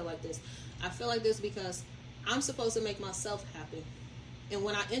like this. I feel like this because I'm supposed to make myself happy. And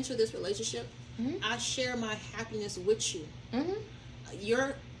when I enter this relationship, mm-hmm. I share my happiness with you.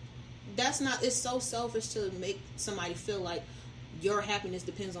 Mm-hmm. It's so selfish to make somebody feel like your happiness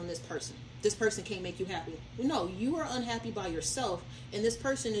depends on this person. This person can't make you happy. No, you are unhappy by yourself, and this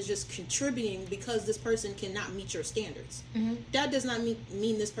person is just contributing because this person cannot meet your standards. Mm-hmm. That does not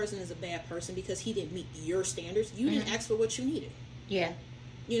mean this person is a bad person because he didn't meet your standards. You mm-hmm. didn't ask for what you needed. Yeah.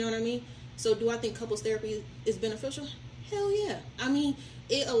 You know what I mean? So do I think couples therapy is beneficial? Hell yeah. I mean,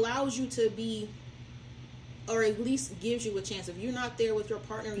 it allows you to be, or at least gives you a chance. If you're not there with your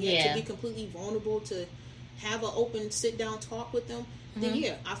partner yet, to be completely vulnerable, to have an open sit-down talk with them, then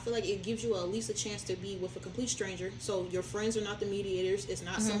yeah, I feel like it gives you at least a chance to be with a complete stranger. So your friends are not the mediators. It's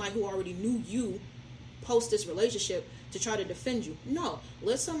not somebody who already knew you post this relationship to try to defend you. No,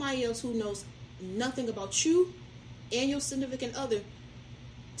 let somebody else who knows nothing about you and your significant other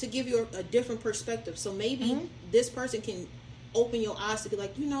to give you a different perspective. So maybe this person can open your eyes to be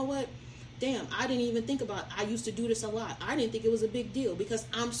like, you know what? Damn, I didn't even think about it. I used to do this a lot. I didn't think it was a big deal because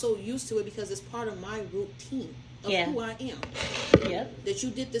I'm so used to it because it's part of my routine of who I am. Yep. That you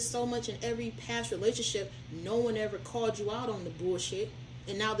did this so much in every past relationship, no one ever called you out on the bullshit,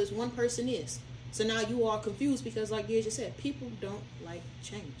 and now this one person is. So now you are confused because, like you just said, people don't like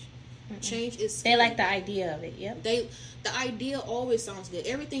change. Change is scary. They like the idea of it. Yep. The idea always sounds good.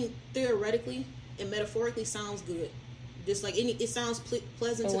 Everything theoretically and metaphorically sounds good. Just like it sounds pleasant to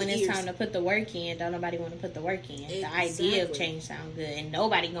the ears. But when it's time to put the work in, don't nobody want to put the work in. Exactly. The idea of change sounds good, and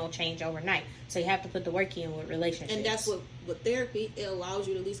nobody gonna change overnight. So you have to put the work in with relationships. And that's what with therapy, it allows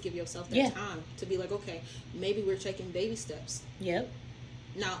you to at least give yourself that time to be like, okay, maybe we're taking baby steps. Yep.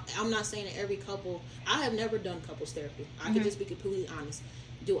 Now, I'm not saying that every couple. I have never done couples therapy. I can just be completely honest.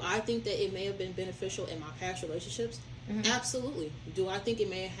 Do I think that it may have been beneficial in my past relationships? Absolutely. Do I think it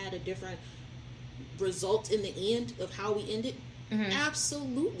may have had a different result in the end of how we ended?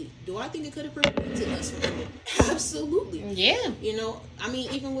 Absolutely. Do I think it could have prevented us from ending? Absolutely. Yeah. You know, I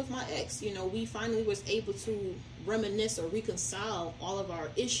mean, even with my ex, you know, we finally was able to reminisce or reconcile all of our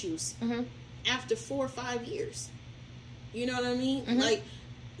issues after 4 or 5 years. You know what I mean? Like,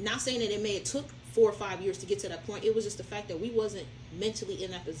 not saying that it may have took 4 or 5 years to get to that point. It was just the fact that we wasn't mentally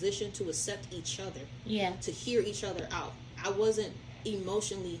in that position to accept each other. Yeah. To hear each other out. I wasn't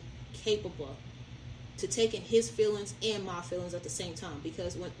emotionally capable to taking his feelings and my feelings at the same time.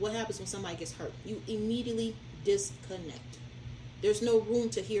 Because what happens when somebody gets hurt? You immediately disconnect. There's no room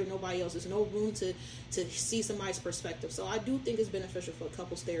to hear nobody else. There's no room to see somebody's perspective. So I do think it's beneficial for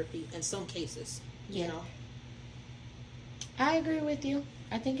couples therapy in some cases. You know? I agree with you.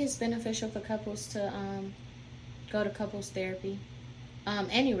 I think it's beneficial for couples to go to couples therapy.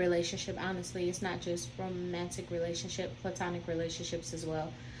 Any relationship, honestly. It's not just romantic relationship, platonic relationships as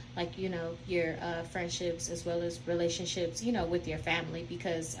well. Like, you know, your friendships as well as relationships, you know, with your family.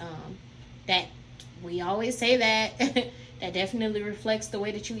 Because that, we always say that, that definitely reflects the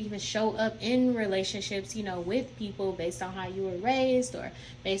way that you even show up in relationships, you know, with people based on how you were raised or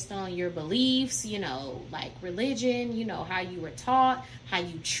based on your beliefs, you know, like religion, you know, how you were taught, how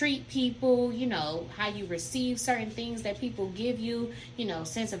you treat people, you know, how you receive certain things that people give you, you know,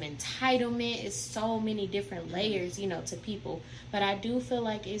 sense of entitlement. It's so many different layers, you know, to people. But I do feel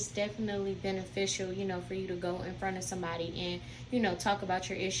like it's definitely beneficial, you know, for you to go in front of somebody and, you know, talk about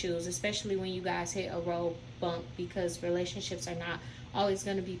your issues, especially when you guys hit a road bump, because relationships are not always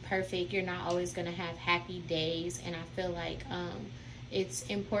going to be perfect. You're not always going to have happy days. And I feel like it's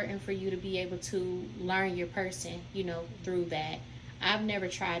important for you to be able to learn your person, you know, through that. I've never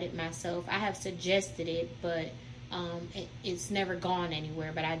tried it myself. I have suggested it, but it's never gone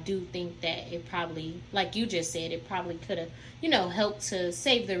anywhere. But I do think that it probably, like you just said, it probably could have, you know, helped to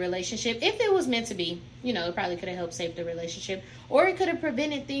save the relationship. If it was meant to be, you know, it probably could have helped save the relationship. Or it could have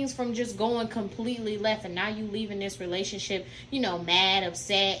prevented things from just going completely left. And now you leaving this relationship, you know, mad,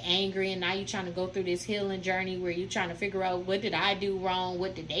 upset, angry. And now you trying to go through this healing journey where you trying to figure out, what did I do wrong?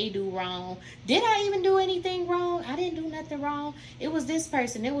 What did they do wrong? Did I even do anything wrong? I didn't do nothing wrong. It was this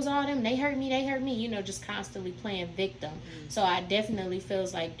person. It was all them. They hurt me. You know, just constantly playing victim. So I definitely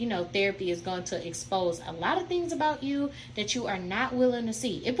feels like, you know, therapy is going to expose a lot of things about you that you are not willing to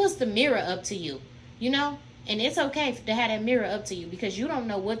see. It puts the mirror up to you, you know? And it's okay to have that mirror up to you because you don't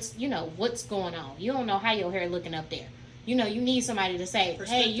know what's going on. You don't know how your hair looking up there. You know, you need somebody to say,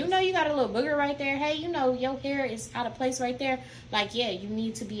 hey, you know, you got a little booger right there. Hey, you know, your hair is out of place right there. Like, yeah, you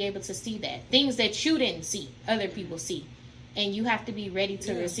need to be able to see that. Things that you didn't see, other people see. And you have to be ready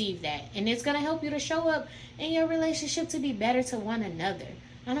to receive that. And it's going to help you to show up in your relationship to be better to one another.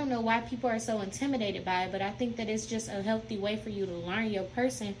 I don't know why people are so intimidated by it, but I think that it's just a healthy way for you to learn your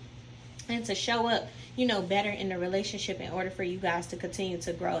person and to show up, you know, better in the relationship in order for you guys to continue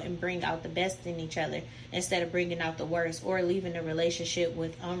to grow and bring out the best in each other instead of bringing out the worst or leaving the relationship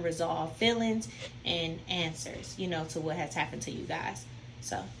with unresolved feelings and answers, you know, to what has happened to you guys.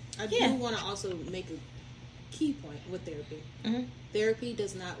 So, I do want to also make a key point with therapy. Mm-hmm. Therapy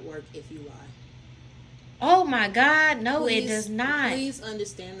does not work if you lie. Oh my God, no, it does not. Please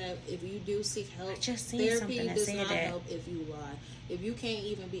understand that if you do seek help, therapy does not help if you lie. If you can't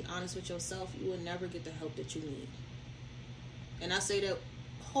even be honest with yourself, you will never get the help that you need. And I say that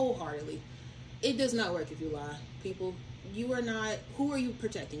wholeheartedly. It does not work if you lie. People, you are not, who are you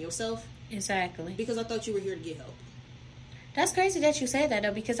protecting? Yourself? Exactly. Because I thought you were here to get help. That's crazy that you say that,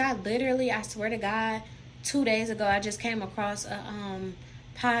 though, because I swear to God, 2 days ago, I just came across a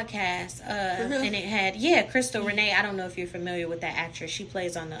podcast and it had Crystal Renee. I don't know if you're familiar with that actress. She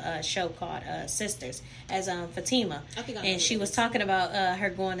plays on the show called Sisters as Fatima, and she was talking about her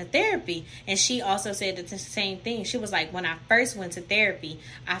going to therapy, and she also said the same thing. She was like, when I first went to therapy,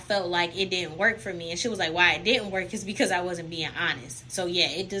 I felt like it didn't work for me, and she was like, why it didn't work is because I wasn't being honest. So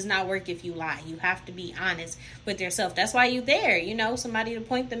yeah, it does not work if you lie. You have to be honest with yourself. That's why you're there, you know, somebody to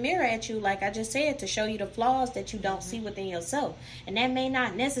point the mirror at you, like I just said, to show you the flaws that you don't see within yourself. And that may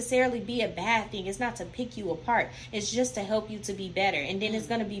not necessarily be a bad thing. It's not to pick you apart. It's just to help you to be better. And then it's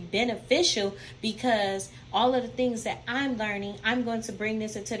going to be beneficial because all of the things that I'm learning, I'm going to bring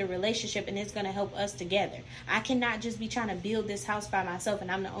this into the relationship, and it's going to help us together. I cannot just be trying to build this house by myself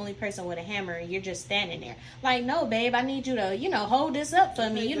and I'm the only person with a hammer and you're just standing there. Like, no, babe, I need you to, you know, hold this up for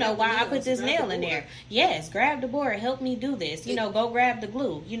me, you know, while I put this nail in there. Yes, grab the board, help me do this. You know, go grab the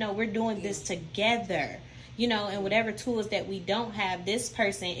glue. You know, we're doing this together. You know, and whatever tools that we don't have, this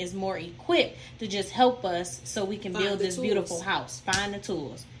person is more equipped to just help us so we can build this beautiful house. Find the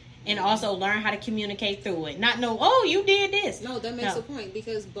tools. And also learn how to communicate through it. Not know, oh, you did this. No, that makes a point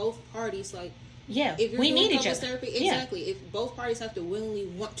because both parties, like, if we need each other. Therapy, exactly. If both parties have to willingly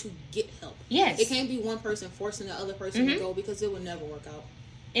want to get help. Yes. It can't be one person forcing the other person to go because it would never work out.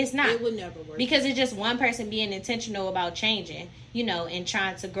 It's not. It would never work. Because it's just one person being intentional about changing, you know, and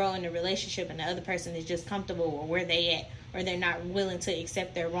trying to grow in the relationship, and the other person is just comfortable or where they at, or they're not willing to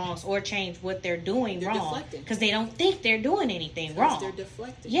accept their wrongs or change what they're doing wrong because they don't think they're doing anything wrong. They're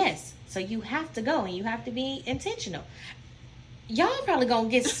deflecting. Yes. So you have to go and you have to be intentional. Y'all probably gonna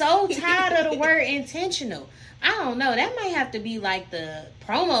get so tired of the word intentional. I don't know. That might have to be like the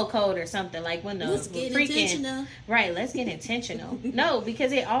promo code or something. Like when the freaking right. Let's get intentional. No,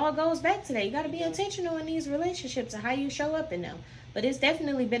 because it all goes back to that. You got to be intentional in these relationships and how you show up in them. But it's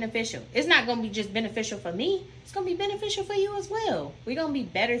definitely beneficial. It's not going to be just beneficial for me. It's going to be beneficial for you as well. We're going to be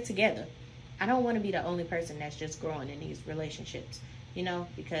better together. I don't want to be the only person that's just growing in these relationships, you know,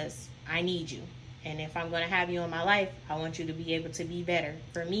 because I need you. And if I'm going to have you in my life, I want you to be able to be better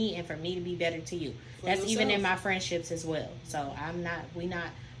for me and for me to be better to you. That's even in my friendships as well. So I'm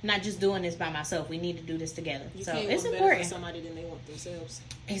not just doing this by myself. We need to do this together. So it's important. For somebody than they want themselves.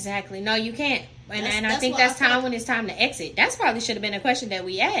 Exactly. No, you can't. And I think that's time when it's time to exit. That's probably should have been a question that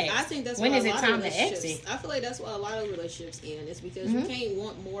we asked. I think that's when is it time to exit? I feel like that's why a lot of relationships end. It's because you can't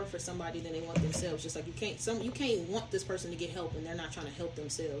want more for somebody than they want themselves. Just like you can't want this person to get help and they're not trying to help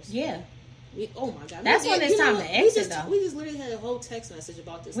themselves. Yeah. Oh my God! That's when it's time to exit. Though we just literally had a whole text message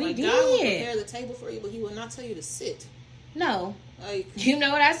about this. We did. God will prepare the table for you, but He will not tell you to sit. No. Like, you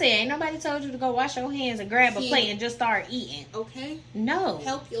know what I said? Ain't nobody told you to go wash your hands and grab a plate and just start eating. Okay. No.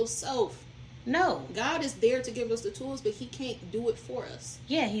 Help yourself. No. God is there to give us the tools, but He can't do it for us.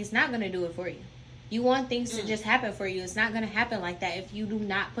 Yeah, He's not going to do it for you. You want things to just happen for you. It's not going to happen like that if you do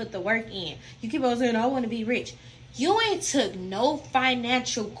not put the work in. You keep on saying, I want to be rich. You ain't took no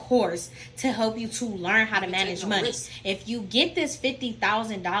financial course to help you to learn how to manage money. Risk. If you get this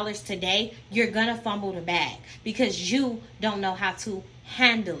 $50,000 today, you're going to fumble the bag because you don't know how to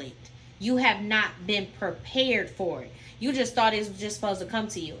handle it. You have not been prepared for it. You just thought it was just supposed to come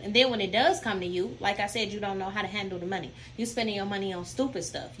to you. And then when it does come to you, like I said, you don't know how to handle the money. You spending your money on stupid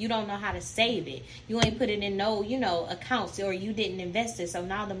stuff. You don't know how to save it. You ain't put it in no, accounts, or you didn't invest it. So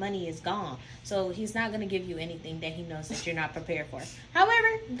now the money is gone. So He's not going to give you anything that He knows that you're not prepared for. However,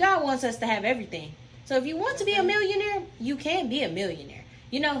 God wants us to have everything. So if you want to be a millionaire, you can be a millionaire.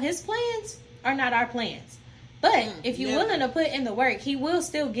 His plans are not our plans. But if you're never. willing to put in the work, he will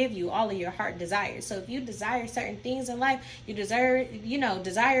still give you all of your heart desires. So if you desire certain things in life, you desire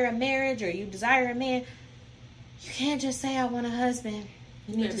a marriage, or you desire a man, you can't just say, I want a husband.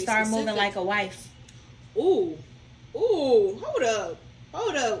 You need to start moving like a wife. Ooh, hold up,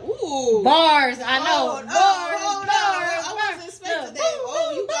 ooh. Bars, I know. Bars. I wasn't expecting that.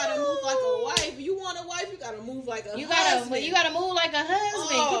 Oh, you gotta move like a wife. You want a wife, you gotta move like a husband. You gotta move like a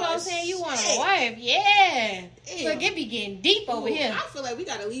husband. Oh, you know what I'm saying? You want a wife. Yeah. Damn. Look, it be getting deep over here. I feel like we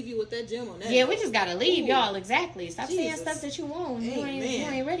gotta leave you with that gem on that. Yeah, we just gotta leave y'all. Exactly. Stop saying Jesus. stuff that you want. You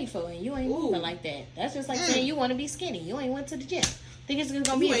ain't ready for it. You ain't moving like that. That's just like saying you want to be skinny. You ain't went to the gym. Think it's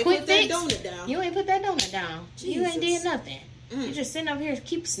gonna be a quick fix? You ain't put that donut down. Jesus. You ain't did nothing. You just sitting over here,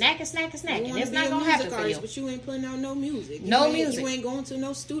 keep snacking. It's not gonna happen for you. But you ain't putting out no music. You ain't going to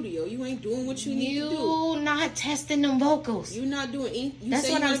no studio. You ain't doing what you need to do. You not testing them vocals. You not doing. That's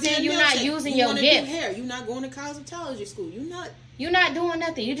what I'm saying. You're not using your gift. You're not going to cosmetology school. You're not doing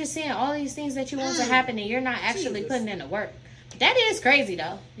nothing. You're just saying all these things that you want to happen, and you're not actually putting in the work. That is crazy,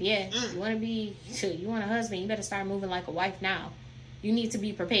 though. Yeah, you want a husband. You better start moving like a wife now. You need to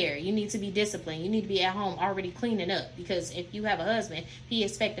be prepared. You need to be disciplined. You need to be at home already cleaning up. Because if you have a husband, he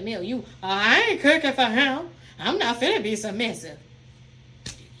expect a meal. I ain't cooking for him. I'm not finna be submissive.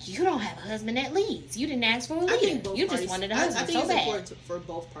 You don't have a husband that leads. You didn't ask for a leader. You just wanted a husband I think so it's bad. important for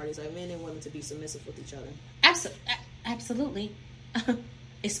both parties, like men and women, to be submissive with each other. Absolutely.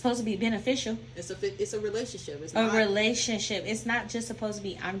 It's supposed to be beneficial. It's a relationship. It's relationship. It's not just supposed to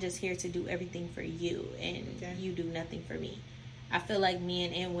be, I'm just here to do everything for you, and you do nothing for me. I feel like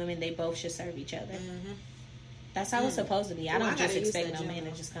men and women, they both should serve each other. Mm-hmm. That's how it's supposed to be. I don't just expect no man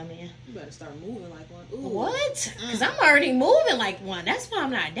to just come in. You better start moving like one. Ooh. What? Because I'm already moving like one. That's why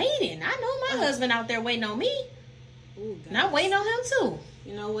I'm not dating. I know my husband out there waiting on me. Ooh, and I'm waiting on him too.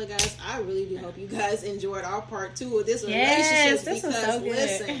 You know what, guys? I really do hope you guys enjoyed our part 2 of this relationship. This was so good.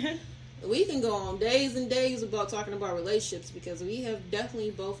 Listen, we can go on days and days about talking about relationships because we have definitely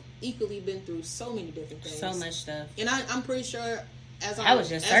both equally been through so many different things. So much stuff. And I'm pretty sure as our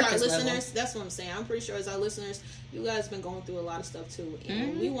listeners, that's what I'm saying. I'm pretty sure as our listeners, you guys have been going through a lot of stuff too.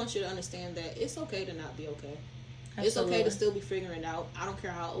 And we want you to understand that it's okay to not be okay. Absolutely. It's okay to still be figuring it out. I don't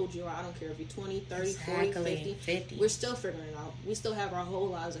care how old you are. I don't care if you're 20, 30, 40, 50. We're still figuring it out. We still have our whole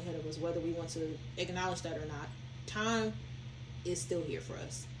lives ahead of us, whether we want to acknowledge that or not. Time is still here for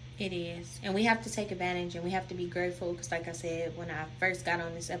us. It is. And we have to take advantage, and we have to be grateful because, like I said, when I first got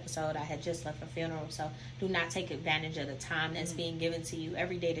on this episode, I had just left a funeral. So do not take advantage of the time that's being given to you.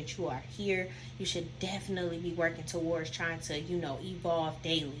 Every day that you are here, you should definitely be working towards trying to, evolve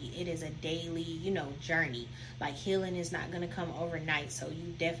daily. It is a daily, journey. Like, healing is not going to come overnight. So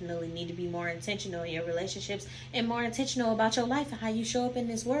you definitely need to be more intentional in your relationships and more intentional about your life and how you show up in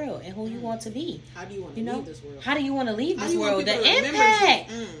this world and who you want to be. How do you want to leave this world? How do you want to leave this world? The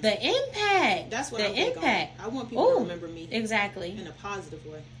impact. The impact. That's what the impact. I want people to remember me. Exactly. In a positive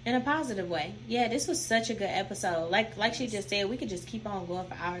way. In a positive way. Yeah, this was such a good episode. Like she just said, we could just keep on going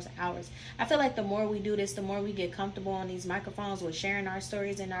for hours and hours. I feel like the more we do this, the more we get comfortable on these microphones with sharing our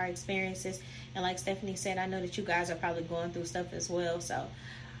stories and our experiences. And like Stephanie said, I know that you guys are probably going through stuff as well. So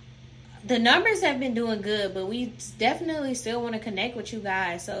the numbers have been doing good, but we definitely still want to connect with you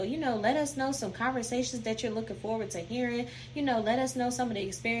guys. So, let us know some conversations that you're looking forward to hearing. Let us know some of the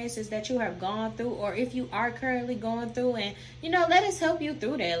experiences that you have gone through, or if you are currently going through, and, let us help you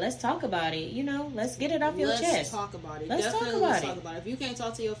through that. Let's talk about it. Let's get it off your chest. Let's talk about it. Let's talk about it. If you can't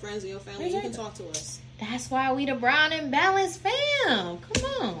talk to your friends or your family, you can talk to us. That's why we the Brown and Balanced fam. Come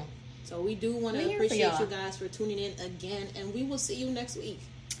on. So we do want to appreciate you guys for tuning in again, and we will see you next week.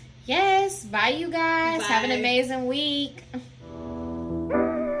 Yes. Bye, you guys. Bye. Have an amazing week.